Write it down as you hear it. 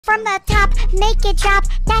From the top, make it drop.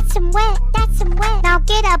 That's some wet, that's some wet. Now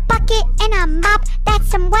get a bucket and a mop. That's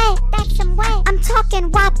some wet, that's some wet. I'm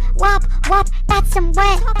talking wop, wop, wop. That's some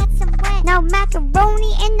wet, that's some wet. Now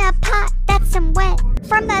macaroni in the pot. That's some wet.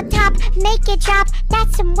 From the top, make it drop.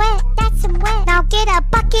 That's some wet, that's some wet. Now get a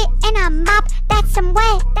bucket and a mop. That's some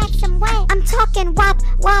wet, that's some wet. I'm talking wop,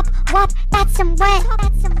 wop, wop. That's some wet,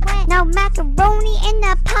 that's some wet. Now macaroni in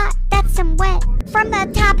the pot. That's some wet. From the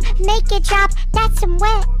top, make it drop. That's some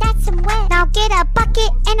wet, that's some wet. Now get a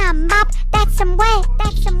bucket and a mop. That's some wet,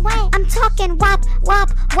 that's some wet. I'm talking wop, wop,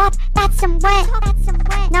 wop. That's some wet, that's some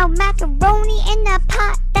wet. Now macaroni in the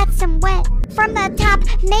pot. That's some wet. From the top,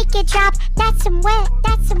 make it drop. That's some wet,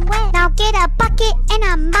 that's some wet. Now get a bucket and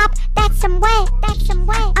a mop. That's some wet, that's some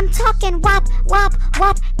wet. I'm talking wop, wop,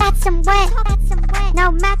 wop. That's some wet, that's some wet.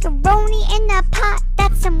 Now macaroni in the pot.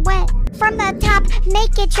 That's some wet. From the top,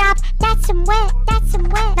 make it drop. That's some wet, that's some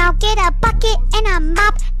wet. Now get a bucket and a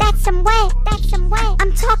mop. That's some wet, that's some wet.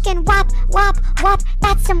 I'm talking wop, wop, wop.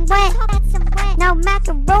 That's some wet, that's some wet. Now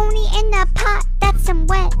macaroni in the pot. That's some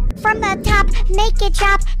wet. From the top, make it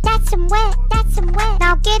drop. That's some wet, that's some wet.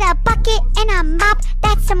 Now get a bucket and a mop.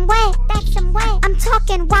 That's some wet, that's some wet. I'm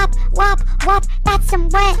talking wop, wop, wop. That's some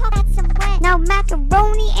wet, that's some wet. Now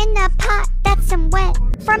macaroni in the pot. That's some wet.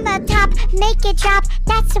 From the top, make it drop.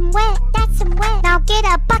 That's some wet, that's some wet. Now get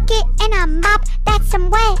a bucket and a mop. That's some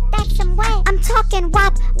wet, that's some wet. I'm talking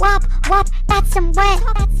wop, wop, wop. That's some wet,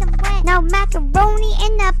 that's some wet. Now macaroni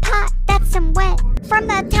in the pot. That's some wet. From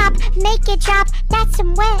the top, make it drop. That's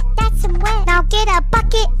some wet, that's some wet. Now get a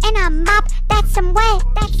bucket and a mop. That's some wet,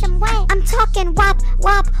 that's some wet. I'm talking wop,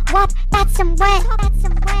 wop, wop. That's some wet, that's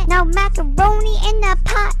some wet. Now macaroni in the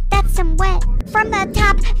pot. That's some wet. From the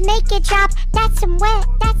top, make it drop. That's some wet,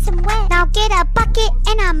 that's some wet. Now get a bucket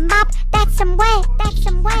and a mop. That's some wet, that's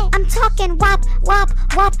some wet. I'm talking wop, wop,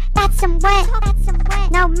 wop. That's some wet, that's some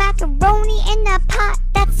wet. Now macaroni in the pot.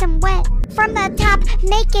 That's some wet. From the top,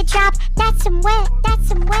 make it drop. That's some wet, that's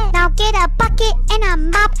some wet. Now get a bucket and a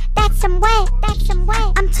mop. That's some wet, that's some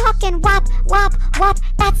wet. I'm talking wop, wop, wop.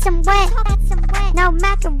 That's some wet, that's some wet. Now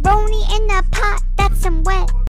macaroni in the pot. That's some wet.